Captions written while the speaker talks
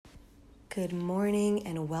Good morning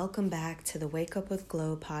and welcome back to the Wake Up with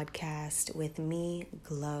Glow podcast with me,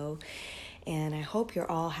 Glow. And I hope you're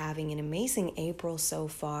all having an amazing April so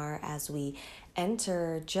far as we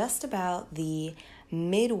enter just about the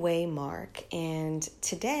midway mark. And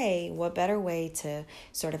today, what better way to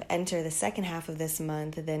sort of enter the second half of this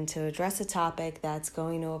month than to address a topic that's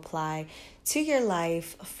going to apply to your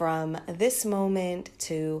life from this moment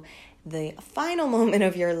to the final moment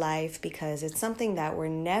of your life, because it's something that we're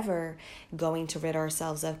never going to rid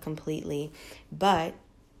ourselves of completely, but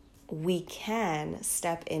we can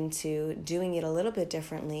step into doing it a little bit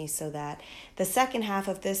differently so that the second half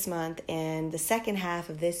of this month and the second half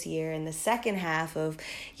of this year and the second half of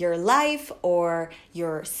your life or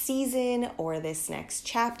your season or this next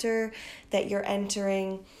chapter that you're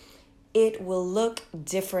entering, it will look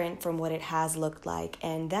different from what it has looked like.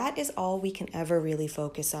 And that is all we can ever really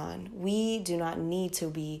focus on. We do not need to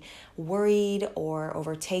be worried or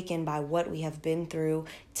overtaken by what we have been through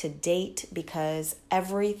to date, because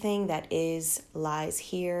everything that is lies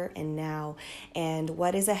here and now. And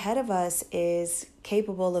what is ahead of us is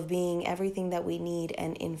capable of being everything that we need.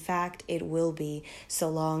 And in fact, it will be, so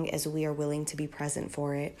long as we are willing to be present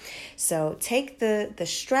for it. So take the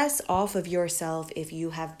stress off of yourself if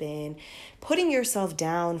you have been putting yourself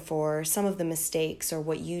down for some of the mistakes or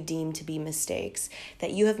what you deem to be mistakes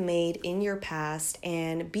that you have made in your past,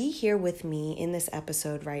 and be here with me in this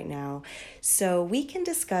episode right now so we can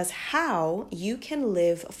discuss how you can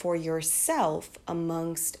live for yourself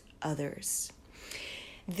amongst others.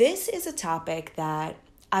 This is a topic that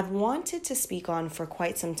I've wanted to speak on for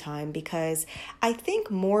quite some time because I think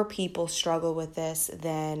more people struggle with this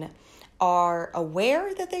than are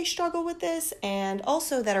aware that they struggle with this, and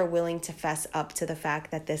also that are willing to fess up to the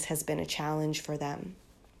fact that this has been a challenge for them.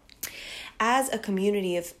 As a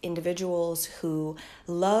community of individuals who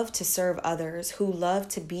love to serve others, who love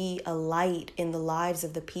to be a light in the lives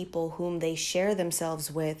of the people whom they share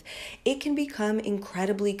themselves with, it can become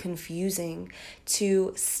incredibly confusing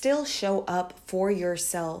to still show up for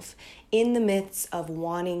yourself in the midst of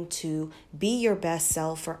wanting to be your best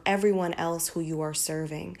self for everyone else who you are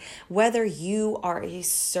serving. Whether you are a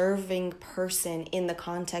serving person in the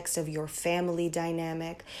context of your family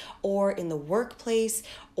dynamic, or in the workplace,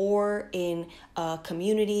 or in a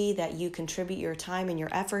community that you contribute your time and your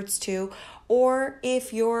efforts to, or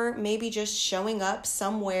if you're maybe just showing up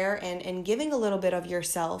somewhere and giving a little bit of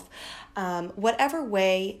yourself, whatever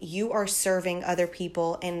way you are serving other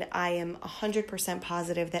people, and I am 100%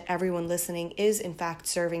 positive that everyone listening is in fact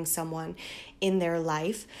serving someone in their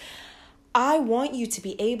life, I want you to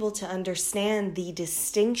be able to understand the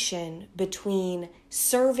distinction between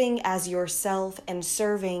serving as yourself and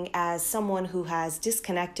serving as someone who has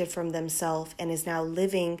disconnected from themselves and is now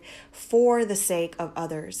living for the sake of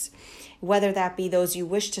others, whether that be those you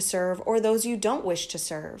wish to serve or those you don't wish to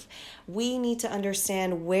serve. We need to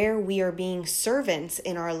understand where we are being servants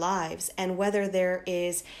in our lives and whether there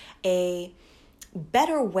is a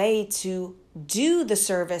better way to do the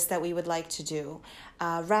service that we would like to do,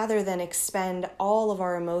 rather than expend all of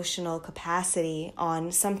our emotional capacity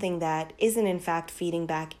on something that isn't in fact feeding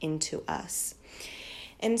back into us.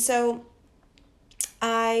 And so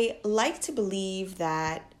I like to believe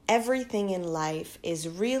that everything in life is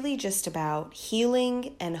really just about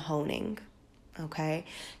healing and honing. Okay,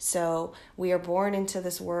 so we are born into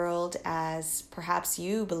this world as, perhaps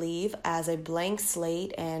you believe, as a blank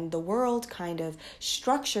slate, and the world kind of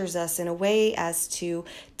structures us in a way as to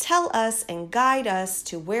tell us and guide us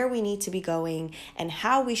to where we need to be going and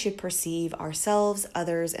how we should perceive ourselves,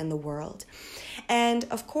 others, and the world. And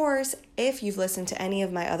of course, if you've listened to any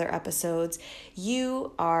of my other episodes,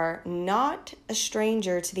 you are not a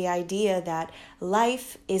stranger to the idea that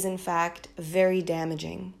life is in fact very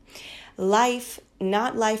damaging. Life,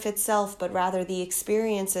 not life itself, but rather the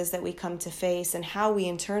experiences that we come to face and how we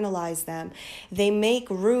internalize them, they make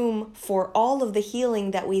room for all of the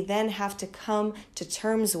healing that we then have to come to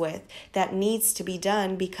terms with that needs to be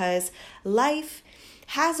done, because life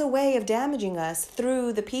has a way of damaging us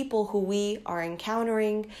through the people who we are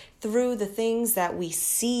encountering, through the things that we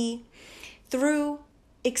see, through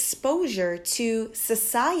exposure to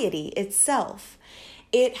society itself.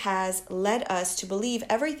 It has led us to believe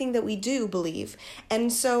everything that we do believe.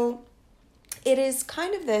 And so it is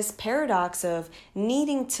kind of this paradox of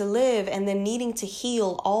needing to live and then needing to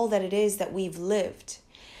heal all that it is that we've lived.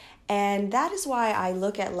 And that is why I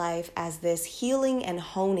look at life as this healing and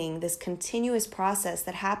honing, this continuous process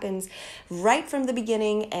that happens right from the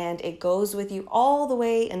beginning, and it goes with you all the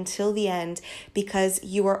way until the end, because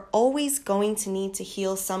you are always going to need to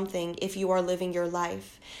heal something if you are living your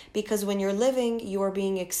life. Because when you're living, you are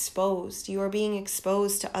being exposed. You are being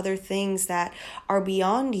exposed to other things that are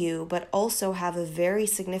beyond you, but also have a very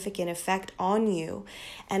significant effect on you.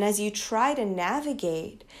 And as you try to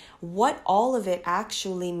navigate what all of it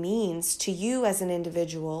actually means to you as an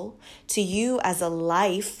individual, to you as a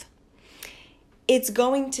life, it's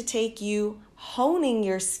going to take you honing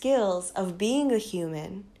your skills of being a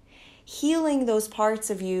human, healing those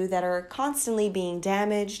parts of you that are constantly being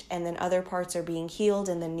damaged, and then other parts are being healed,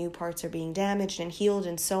 and then new parts are being damaged and healed,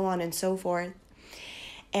 and so on and so forth.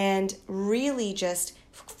 And really just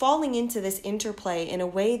falling into this interplay in a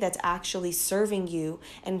way that's actually serving you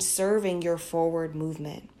and serving your forward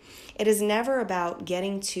movement. It is never about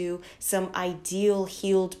getting to some ideal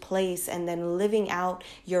healed place and then living out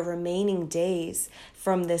your remaining days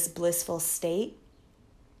from this blissful state.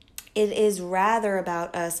 It is rather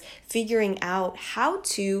about us figuring out how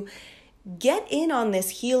to get in on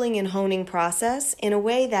this healing and honing process in a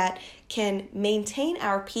way that can maintain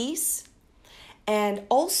our peace and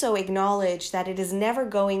also acknowledge that it is never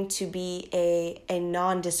going to be a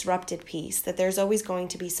non-disrupted peace, that there's always going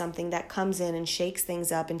to be something that comes in and shakes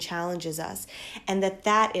things up and challenges us, and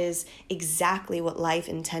that is exactly what life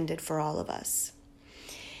intended for all of us.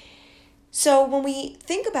 So when we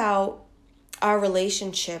think about our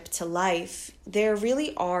relationship to life, there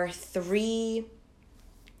really are three,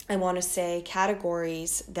 I want to say,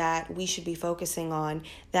 categories that we should be focusing on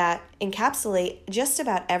that encapsulate just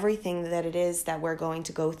about everything that it is that we're going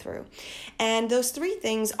to go through. And those three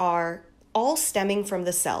things are all stemming from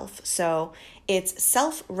the self. So it's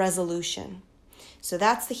self-resolution. So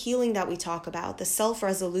that's the healing that we talk about, the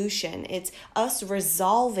self-resolution. It's us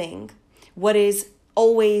resolving what is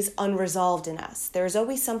always unresolved in us. There's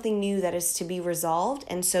always something new that is to be resolved,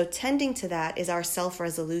 and so tending to that is our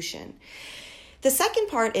self-resolution. The second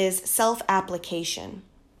part is self-application.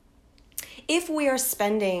 If we are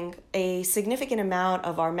spending a significant amount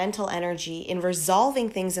of our mental energy in resolving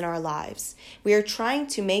things in our lives, we are trying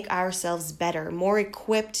to make ourselves better, more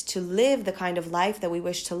equipped to live the kind of life that we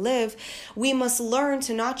wish to live, we must learn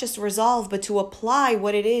to not just resolve, but to apply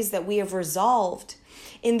what it is that we have resolved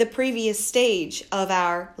in the previous stage of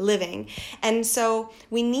our living. And so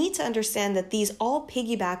we need to understand that these all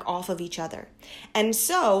piggyback off of each other. And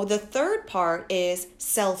so the third part is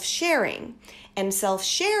self-sharing. And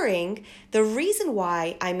self-sharing, the reason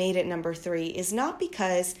why I made it number 3 is not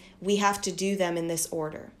because we have to do them in this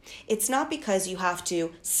order. It's not because you have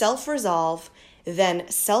to self-resolve, then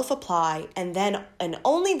self-apply, and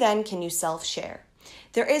only then can you self-share.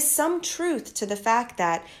 There is some truth to the fact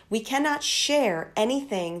that we cannot share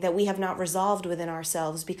anything that we have not resolved within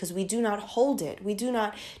ourselves because we do not hold it. We do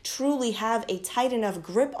not truly have a tight enough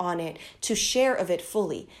grip on it to share of it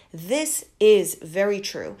fully. This is very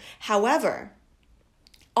true. However,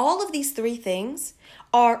 all of these 3 things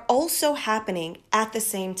are also happening at the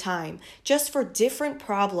same time, just for different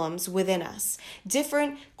problems within us,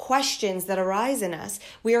 different questions that arise in us.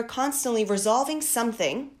 We are constantly resolving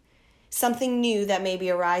something new that may be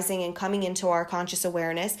arising and coming into our conscious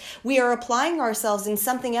awareness. We are applying ourselves in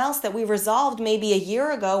something else that we resolved maybe a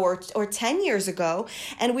year ago or 10 years ago,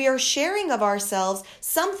 and we are sharing of ourselves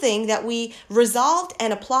something that we resolved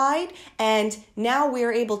and applied, and now we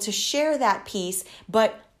are able to share that piece.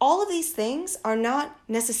 But all of these things are not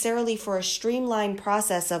necessarily for a streamlined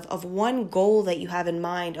process of one goal that you have in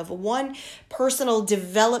mind, of one personal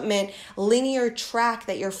development linear track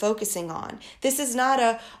that you're focusing on. This is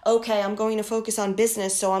not okay, I'm going to focus on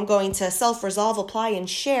business, so I'm going to self-resolve, apply, and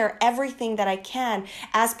share everything that I can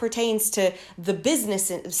as pertains to the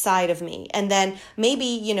business side of me. And then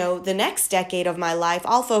maybe, the next decade of my life,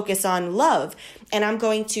 I'll focus on love, and I'm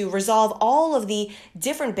going to resolve all of the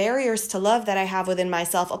different barriers to love that I have within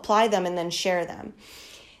myself, apply them, and then share them.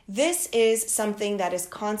 This is something that is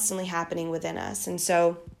constantly happening within us. And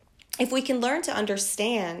so if we can learn to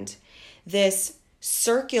understand this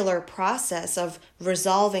circular process of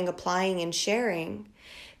resolving, applying, and sharing,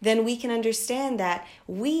 then we can understand that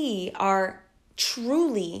we are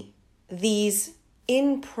truly these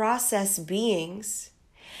in-process beings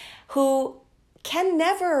who can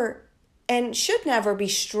never and should never be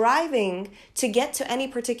striving to get to any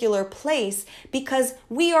particular place, because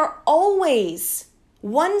we are always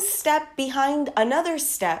one step behind another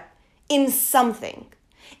step in something.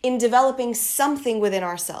 in developing something within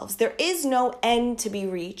ourselves. There is no end to be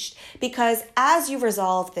reached, because as you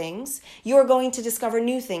resolve things, you're going to discover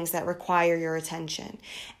new things that require your attention.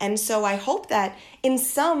 And so I hope that in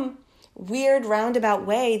some weird roundabout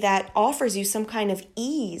way that offers you some kind of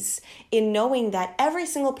ease in knowing that every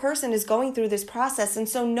single person is going through this process. And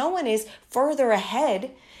so no one is further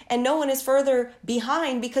ahead and no one is further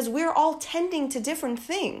behind, because we're all tending to different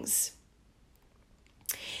things.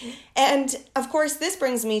 And of course, this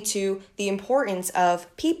brings me to the importance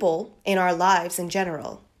of people in our lives in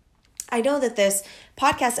general. I know that this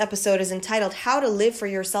podcast episode is entitled How to Live for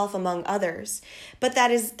Yourself Among Others, but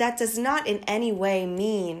that does not in any way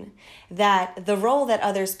mean that the role that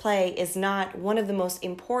others play is not one of the most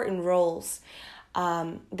important roles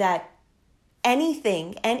that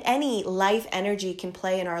anything and any life energy can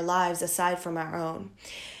play in our lives aside from our own.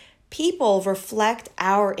 People reflect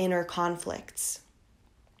our inner conflicts.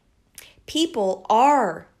 People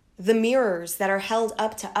are the mirrors that are held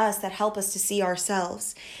up to us that help us to see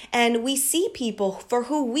ourselves. And we see people for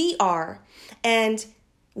who we are. And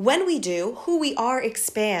when we do, who we are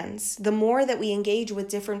expands. The more that we engage with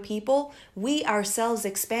different people, we ourselves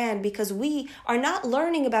expand, because we are not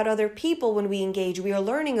learning about other people when we engage. We are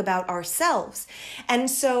learning about ourselves. And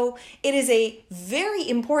so it is a very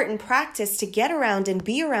important practice to get around and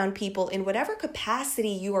be around people in whatever capacity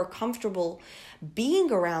you are comfortable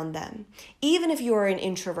being around them. Even if you are an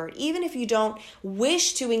introvert, even if you don't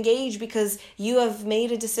wish to engage because you have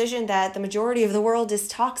made a decision that the majority of the world is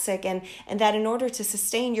toxic and that in order to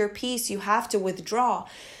sustain your peace, you have to withdraw.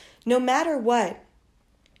 No matter what,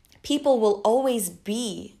 people will always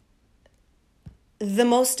be the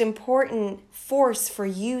most important force for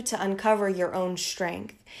you to uncover your own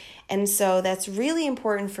strength. And so that's really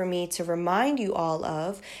important for me to remind you all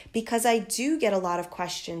of, because I do get a lot of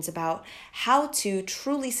questions about how to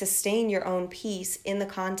truly sustain your own peace in the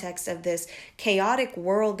context of this chaotic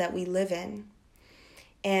world that we live in.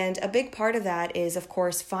 And a big part of that is, of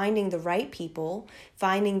course, finding the right people,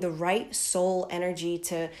 finding the right soul energy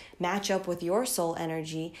to match up with your soul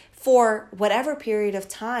energy for whatever period of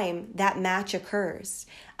time that match occurs.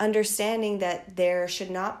 Understanding that there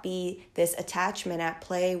should not be this attachment at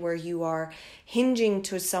play where you are hinging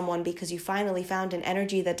to someone because you finally found an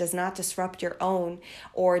energy that does not disrupt your own,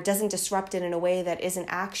 or doesn't disrupt it in a way that isn't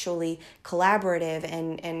actually collaborative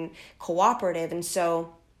and cooperative. And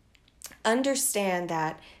so understand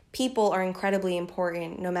that people are incredibly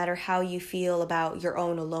important no matter how you feel about your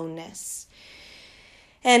own aloneness.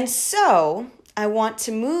 And so I want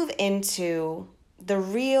to move into the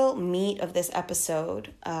real meat of this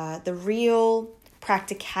episode, the real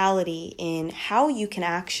practicality in how you can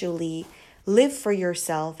actually live for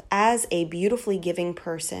yourself as a beautifully giving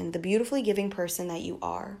person, the beautifully giving person that you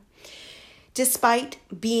are, despite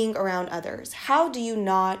being around others. How do you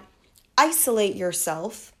not isolate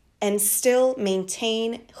yourself and still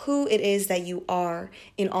maintain who it is that you are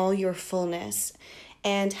in all your fullness,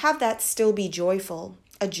 and have that still be joyful,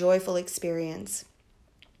 a joyful experience?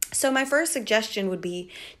 So my first suggestion would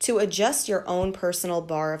be to adjust your own personal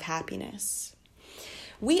bar of happiness.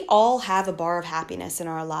 We all have a bar of happiness in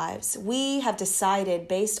our lives. We have decided,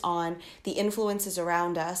 based on the influences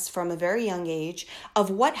around us from a very young age,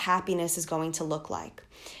 of what happiness is going to look like.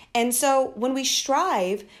 And so when we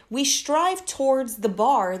strive towards the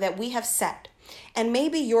bar that we have set. And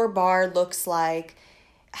maybe your bar looks like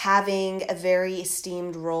having a very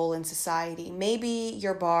esteemed role in society. Maybe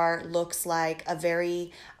your bar looks like a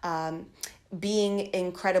very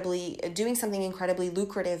doing something incredibly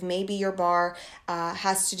lucrative. Maybe your bar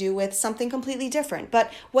has to do with something completely different.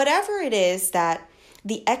 But whatever it is that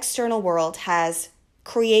the external world has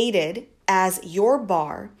created as your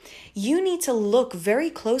bar, you need to look very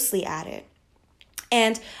closely at it.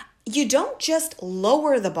 And you don't just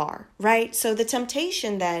lower the bar, right? So the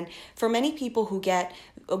temptation then for many people who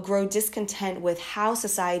grow discontent with how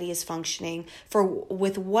society is functioning,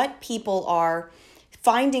 with what people are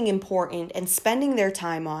finding important and spending their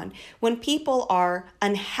time on, when people are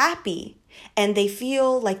unhappy and they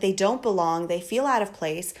feel like they don't belong, they feel out of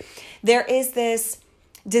place, there is this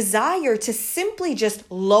desire to simply just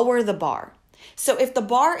lower the bar. So if the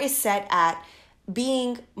bar is set at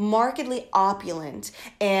being markedly opulent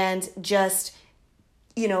and just,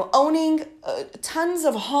 owning tons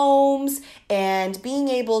of homes and being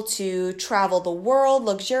able to travel the world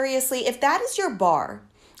luxuriously, if that is your bar,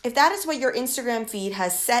 if that is what your Instagram feed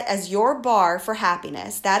has set as your bar for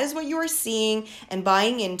happiness, that is what you are seeing and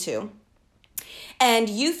buying into, and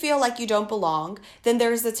you feel like you don't belong, then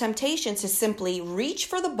there's the temptation to simply reach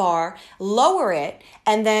for the bar, lower it,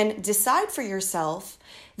 and then decide for yourself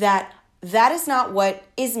that that is not what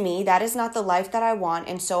is me. That is not the life that I want.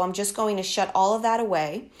 And so I'm just going to shut all of that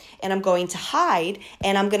away, and I'm going to hide,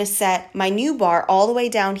 and I'm going to set my new bar all the way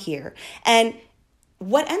down here. And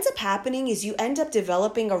what ends up happening is you end up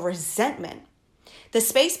developing a resentment. The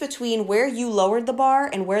space between where you lowered the bar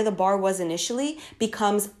and where the bar was initially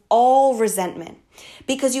becomes all resentment,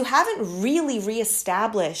 because you haven't really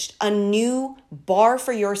reestablished a new bar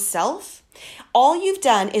for yourself. All you've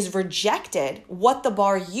done is rejected what the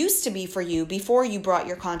bar used to be for you before you brought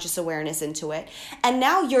your conscious awareness into it. And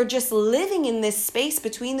now you're just living in this space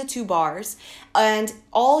between the two bars, and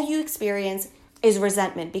all you experience is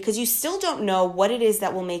resentment, because you still don't know what it is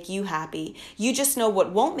that will make you happy. You just know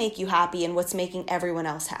what won't make you happy and what's making everyone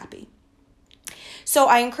else happy. So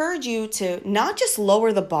I encourage you to not just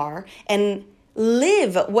lower the bar and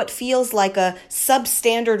live what feels like a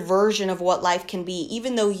substandard version of what life can be,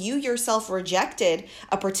 even though you yourself rejected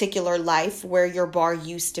a particular life where your bar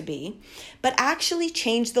used to be, but actually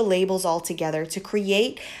change the labels altogether to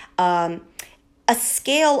create a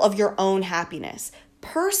scale of your own happiness.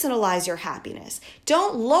 Personalize your happiness.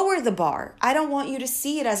 Don't lower the bar. I don't want you to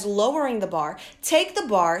see it as lowering the bar. Take the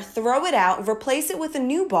bar, throw it out, replace it with a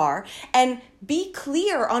new bar, and be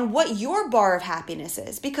clear on what your bar of happiness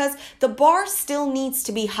is, because the bar still needs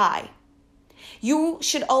to be high. You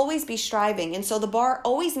should always be striving, and so the bar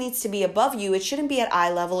always needs to be above you. It shouldn't be at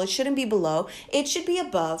eye level. It shouldn't be below. It should be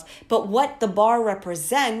above. But what the bar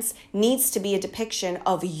represents needs to be a depiction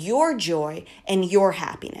of your joy and your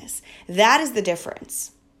happiness. That is the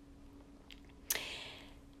difference.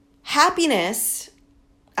 Happiness,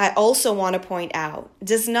 I also want to point out,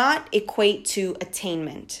 does not equate to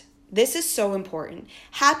attainment. This is so important.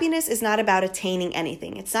 Happiness is not about attaining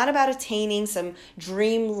anything. It's not about attaining some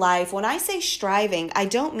dream life. When I say striving, I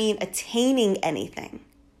don't mean attaining anything.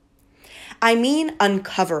 I mean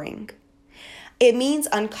uncovering. It means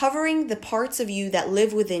uncovering the parts of you that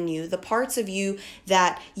live within you, the parts of you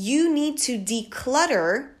that you need to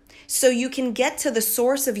declutter so you can get to the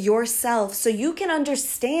source of yourself, so you can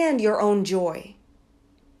understand your own joy.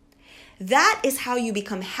 That is how you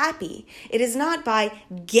become happy. It is not by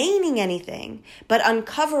gaining anything, but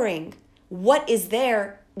uncovering what is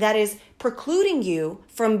there that is precluding you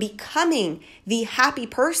from becoming the happy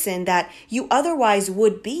person that you otherwise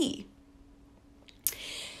would be.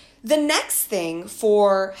 The next thing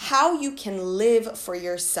for how you can live for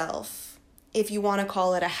yourself, if you want to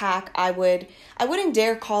call it a hack, I wouldn't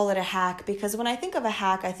dare call it a hack, because when I think of a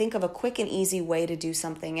hack, I think of a quick and easy way to do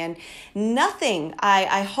something. And nothing,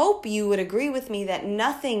 I hope you would agree with me that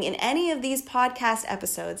nothing in any of these podcast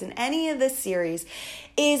episodes, in any of this series,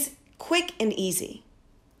 is quick and easy.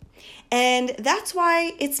 And that's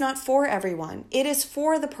why it's not for everyone. It is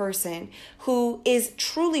for the person who is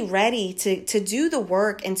truly ready to do the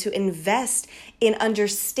work and to invest in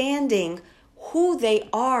understanding who they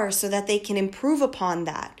are so that they can improve upon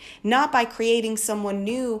that, not by creating someone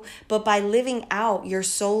new, but by living out your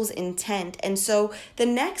soul's intent. And so the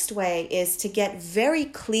next way is to get very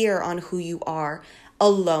clear on who you are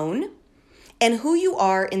alone and who you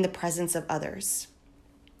are in the presence of others.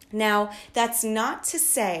 Now, that's not to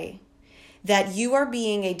say that you are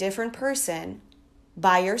being a different person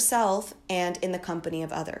by yourself and in the company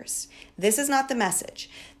of others. This is not the message.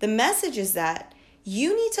 The message is that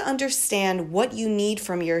you need to understand what you need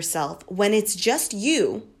from yourself when it's just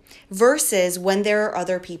you versus when there are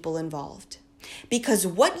other people involved. Because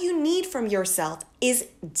what you need from yourself is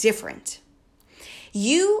different.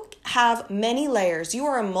 You have many layers. You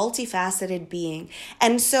are a multifaceted being.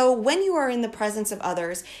 And so when you are in the presence of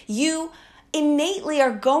others, you innately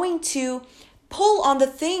are going to pull on the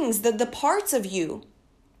things, the parts of you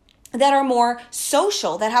that are more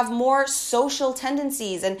social, that have more social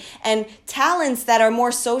tendencies and talents that are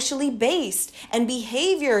more socially based and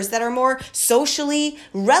behaviors that are more socially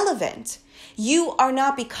relevant. You are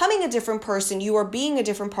not becoming a different person. You are being a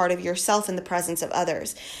different part of yourself in the presence of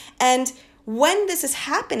others. And when this is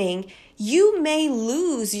happening, you may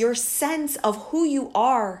lose your sense of who you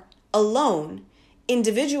are alone,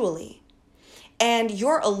 individually. And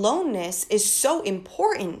your aloneness is so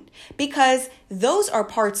important because those are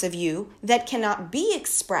parts of you that cannot be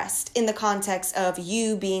expressed in the context of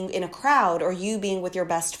you being in a crowd or you being with your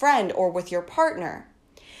best friend or with your partner.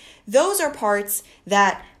 Those are parts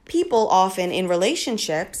that people often in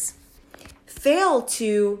relationships fail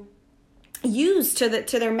to use to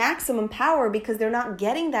their maximum power because they're not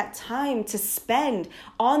getting that time to spend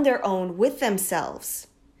on their own with themselves.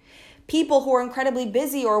 People who are incredibly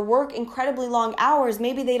busy or work incredibly long hours,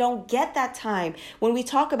 maybe they don't get that time. When we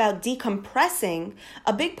talk about decompressing,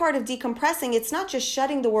 a big part of decompressing, it's not just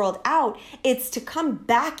shutting the world out, it's to come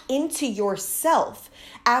back into yourself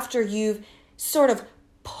after you've sort of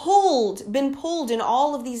been pulled in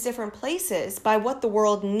all of these different places by what the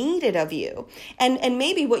world needed of you, and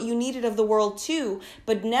maybe what you needed of the world too.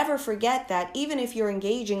 But never forget that even if you're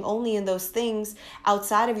engaging only in those things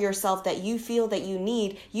outside of yourself that you feel that you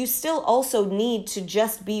need, you still also need to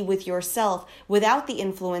just be with yourself without the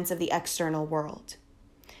influence of the external world.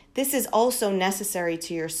 This is also necessary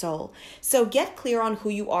to your soul. So get clear on who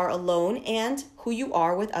you are alone and who you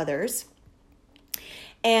are with others,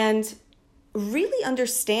 and really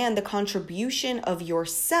understand the contribution of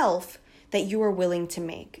yourself that you are willing to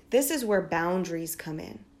make. This is where boundaries come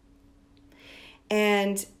in.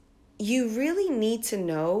 And you really need to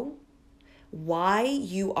know why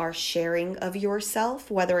you are sharing of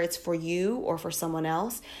yourself, whether it's for you or for someone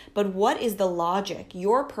else. But what is the logic,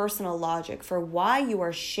 your personal logic, for why you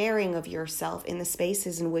are sharing of yourself in the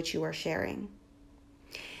spaces in which you are sharing?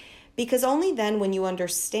 Because only then, when you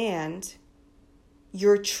understand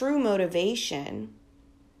your true motivation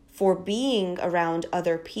for being around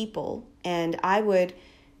other people, and I would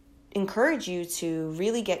encourage you to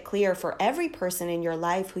really get clear for every person in your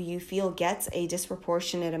life who you feel gets a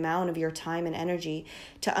disproportionate amount of your time and energy,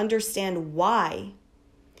 to understand why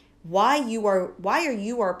you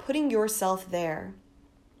are putting yourself there,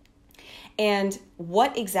 and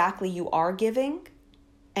what exactly you are giving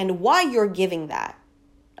and why you're giving that.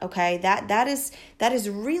 Okay, that is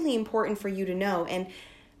really important for you to know. And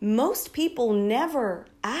most people never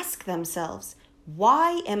ask themselves,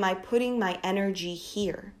 why am I putting my energy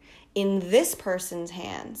here in this person's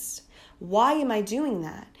hands? Why am I doing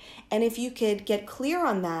that? And if you could get clear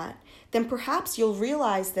on that, then perhaps you'll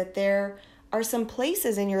realize that there are some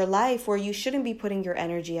places in your life where you shouldn't be putting your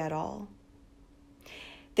energy at all.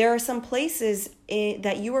 There are some places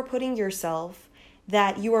that you are putting yourself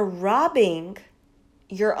that you are robbing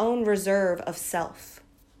your own reserve of self.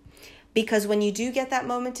 Because when you do get that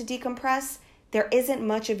moment to decompress, there isn't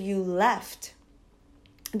much of you left.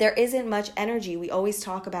 There isn't much energy. We always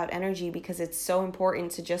talk about energy because it's so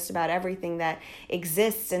important to just about everything that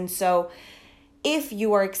exists. And so if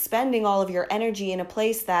you are expending all of your energy in a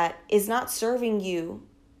place that is not serving you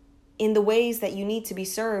in the ways that you need to be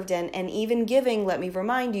served, and even giving, let me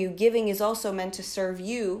remind you, giving is also meant to serve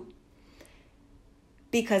you,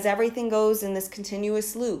 because everything goes in this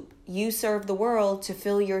continuous loop. You serve the world to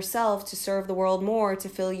fill yourself, to serve the world more, to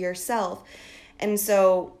fill yourself. And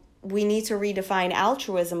so we need to redefine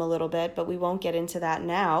altruism a little bit, but we won't get into that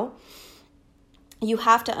now. You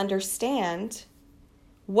have to understand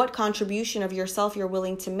what contribution of yourself you're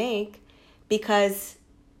willing to make, because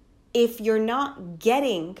if you're not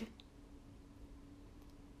getting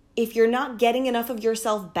enough of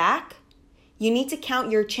yourself back, you need to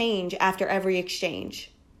count your change after every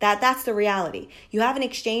exchange. That's the reality. You have an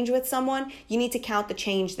exchange with someone, you need to count the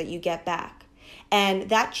change that you get back. And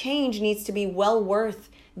that change needs to be well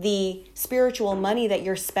worth the spiritual money that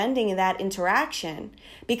you're spending in that interaction.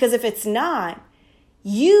 Because if it's not,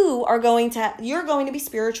 you're going to be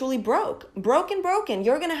spiritually broken.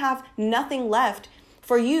 You're going to have nothing left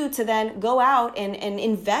for you to then go out and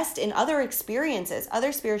invest in other experiences,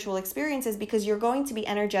 other spiritual experiences, because you're going to be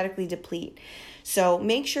energetically depleted. So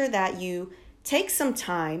make sure that you take some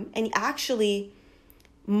time and actually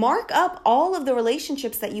mark up all of the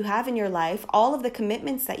relationships that you have in your life, all of the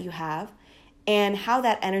commitments that you have, and how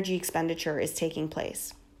that energy expenditure is taking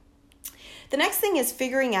place. The next thing is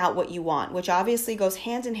figuring out what you want, which obviously goes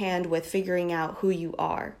hand in hand with figuring out who you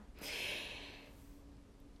are.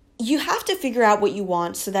 You have to figure out what you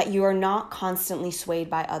want so that you are not constantly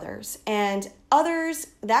swayed by others. And others,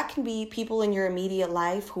 that can be people in your immediate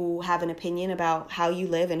life who have an opinion about how you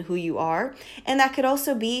live and who you are. And that could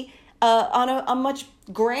also be on a much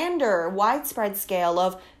grander, widespread scale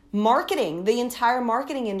of marketing, the entire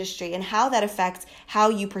marketing industry, and how that affects how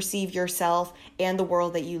you perceive yourself and the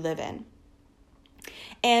world that you live in.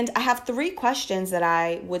 And I have 3 questions that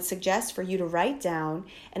I would suggest for you to write down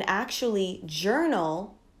and actually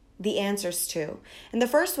journal the answers to. And the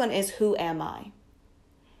first one is, who am I?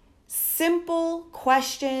 Simple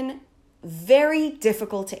question, very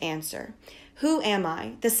difficult to answer. Who am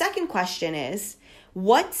I? The second question is,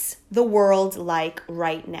 what's the world like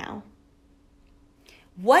right now?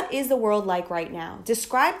 What is the world like right now?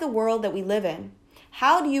 Describe the world that we live in.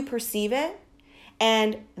 How do you perceive it?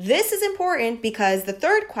 And this is important because the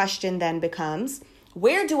third question then becomes,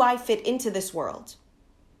 where do I fit into this world?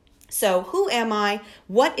 So who am I?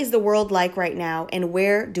 What is the world like right now? And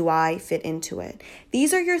where do I fit into it?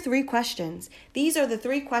 These are your 3 questions. These are the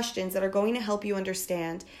 3 questions that are going to help you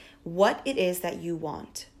understand what it is that you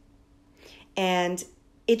want. And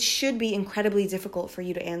it should be incredibly difficult for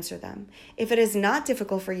you to answer them. If it is not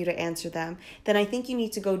difficult for you to answer them, then I think you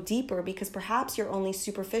need to go deeper, because perhaps you're only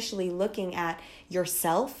superficially looking at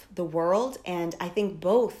yourself, the world, and I think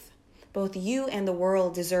both you and the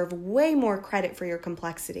world deserve way more credit for your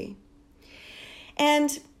complexity.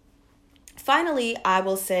 And finally, I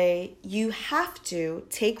will say you have to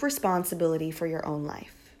take responsibility for your own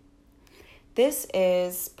life. This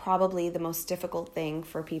is probably the most difficult thing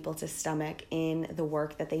for people to stomach in the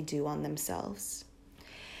work that they do on themselves.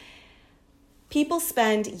 People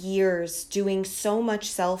spend years doing so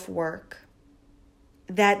much self-work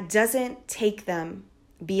that doesn't take them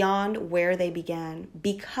beyond where they began,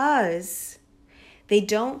 because they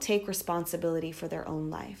don't take responsibility for their own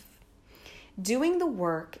life. Doing the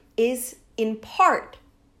work is in part,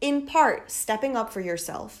 stepping up for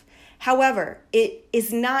yourself. However, it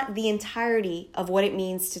is not the entirety of what it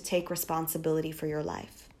means to take responsibility for your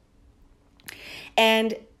life.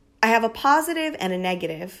 And I have a positive and a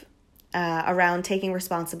negative around taking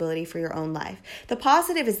responsibility for your own life. The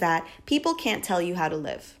positive is that people can't tell you how to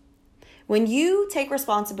live. When you take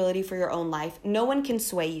responsibility for your own life, no one can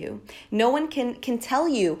sway you. No one can tell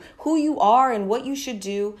you who you are and what you should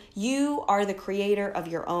do. You are the creator of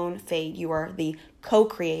your own fate. You are the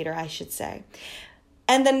co-creator, I should say.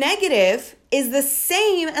 And the negative is the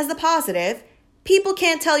same as the positive. People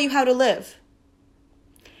can't tell you how to live.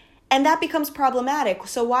 And that becomes problematic.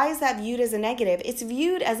 So why is that viewed as a negative? It's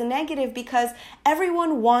viewed as a negative because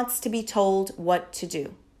everyone wants to be told what to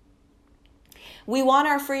do. We want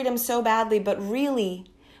our freedom so badly, but really,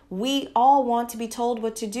 we all want to be told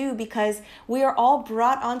what to do because we are all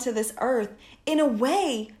brought onto this earth in a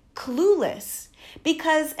way clueless.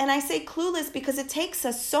 And I say clueless because it takes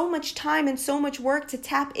us so much time and so much work to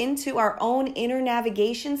tap into our own inner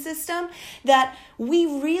navigation system that we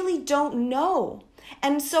really don't know.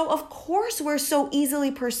 And so, of course, we're so easily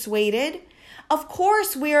persuaded. Of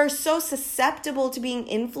course, we are so susceptible to being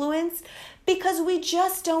influenced because we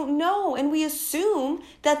just don't know. And we assume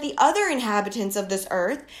that the other inhabitants of this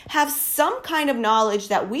earth have some kind of knowledge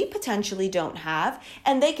that we potentially don't have,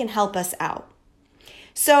 and they can help us out.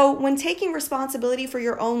 So when taking responsibility for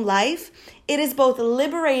your own life, it is both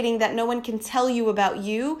liberating that no one can tell you about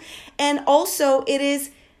you, and also it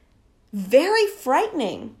is very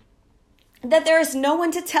frightening that there is no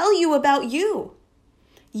one to tell you about you.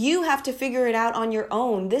 You have to figure it out on your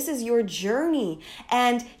own. This is your journey,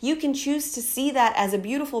 and you can choose to see that as a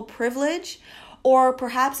beautiful privilege or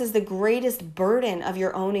perhaps as the greatest burden of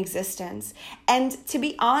your own existence. And to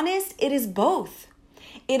be honest, it is both.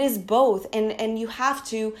 It is both, and you have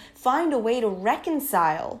to find a way to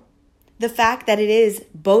reconcile the fact that it is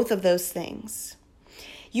both of those things.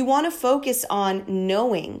 You want to focus on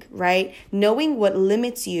knowing, right? Knowing what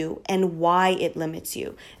limits you and why it limits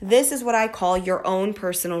you. This is what I call your own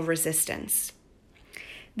personal resistance.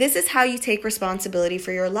 This is how you take responsibility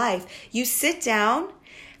for your life. You sit down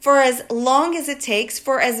for as long as it takes,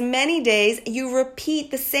 for as many days, you repeat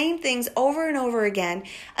the same things over and over again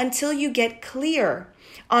until you get clear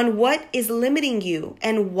on what is limiting you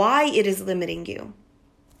and why it is limiting you.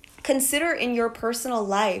 Consider in your personal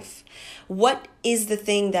life, what is the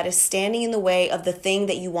thing that is standing in the way of the thing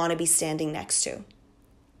that you want to be standing next to?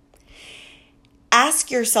 Ask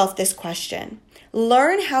yourself this question.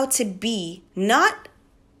 Learn how to be not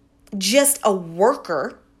just a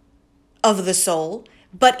worker of the soul,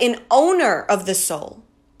 but an owner of the soul.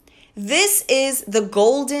 This is the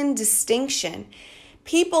golden distinction.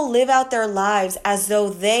 People live out their lives as though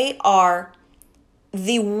they are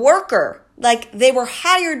the worker, like they were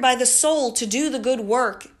hired by the soul to do the good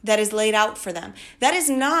work that is laid out for them. That is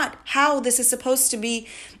not how this is supposed to be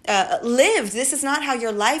lived. This is not how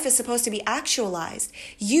your life is supposed to be actualized.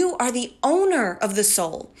 You are the owner of the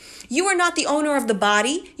soul. You are not the owner of the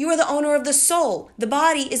body. You are the owner of the soul. The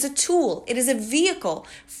body is a tool. It is a vehicle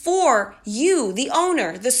for you, the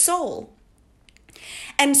owner, the soul.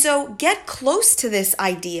 And so get close to this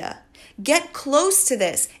idea. Get close to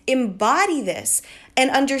this. Embody this. And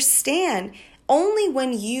understand, only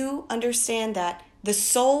when you understand that the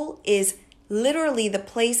soul is literally the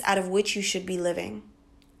place out of which you should be living.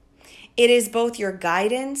 It is both your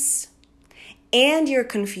guidance and your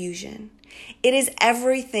confusion. It is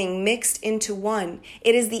everything mixed into one.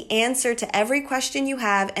 It is the answer to every question you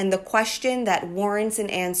have and the question that warrants an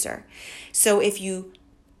answer. So if you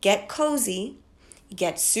get cozy,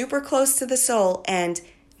 get super close to the soul, and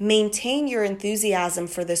maintain your enthusiasm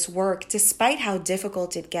for this work despite how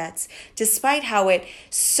difficult it gets, despite how it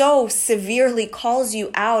so severely calls you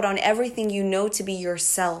out on everything you know to be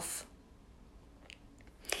yourself.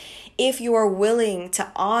 If you are willing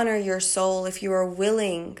to honor your soul, if you are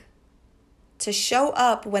willing to show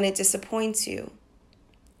up when it disappoints you,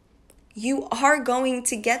 you are going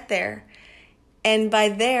to get there. And by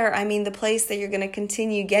there, I mean the place that you're going to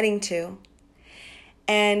continue getting to.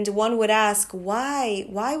 And one would ask, why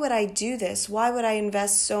would I do this? Why would I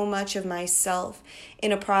invest so much of myself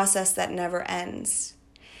in a process that never ends?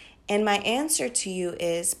 And my answer to you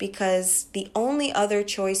is because the only other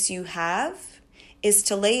choice you have is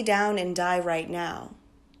to lay down and die right now.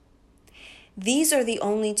 These are the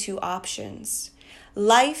only two options.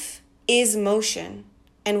 Life is motion,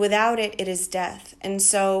 and without it, it is death. And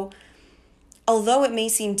so, although it may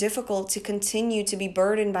seem difficult to continue to be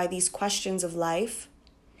burdened by these questions of life,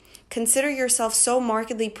 consider yourself so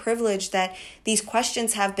markedly privileged that these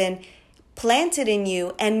questions have been planted in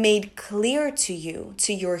you and made clear to you,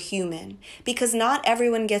 to your human, because not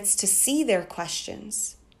everyone gets to see their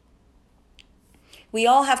questions. We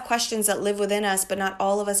all have questions that live within us, but not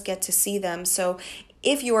all of us get to see them. So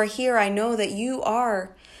if you are here, I know that you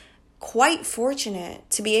are quite fortunate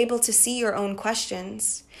to be able to see your own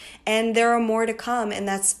questions. And there are more to come, and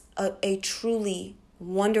that's a truly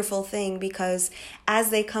wonderful thing, because as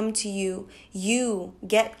they come to you, you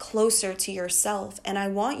get closer to yourself. And I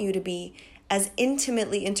want you to be as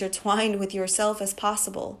intimately intertwined with yourself as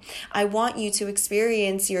possible. I want you to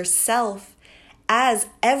experience yourself as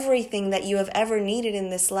everything that you have ever needed in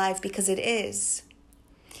this life, because it is.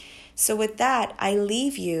 So with that, I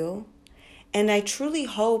leave you, and I truly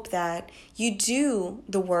hope that you do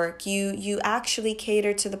the work. You actually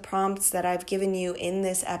cater to the prompts that I've given you in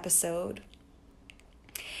this episode.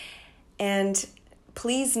 And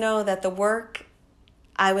please know that the work,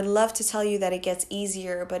 I would love to tell you that it gets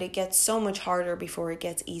easier, but it gets so much harder before it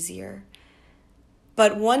gets easier.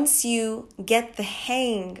 But once you get the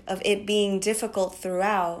hang of it being difficult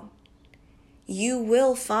throughout, you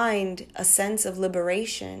will find a sense of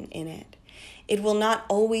liberation in it. It will not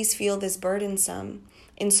always feel this burdensome,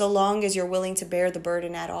 in so long as you're willing to bear the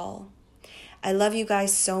burden at all. I love you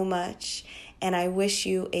guys so much, and I wish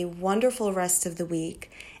you a wonderful rest of the week,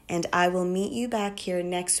 and I will meet you back here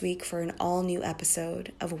next week for an all-new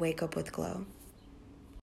episode of Wake Up with Glow.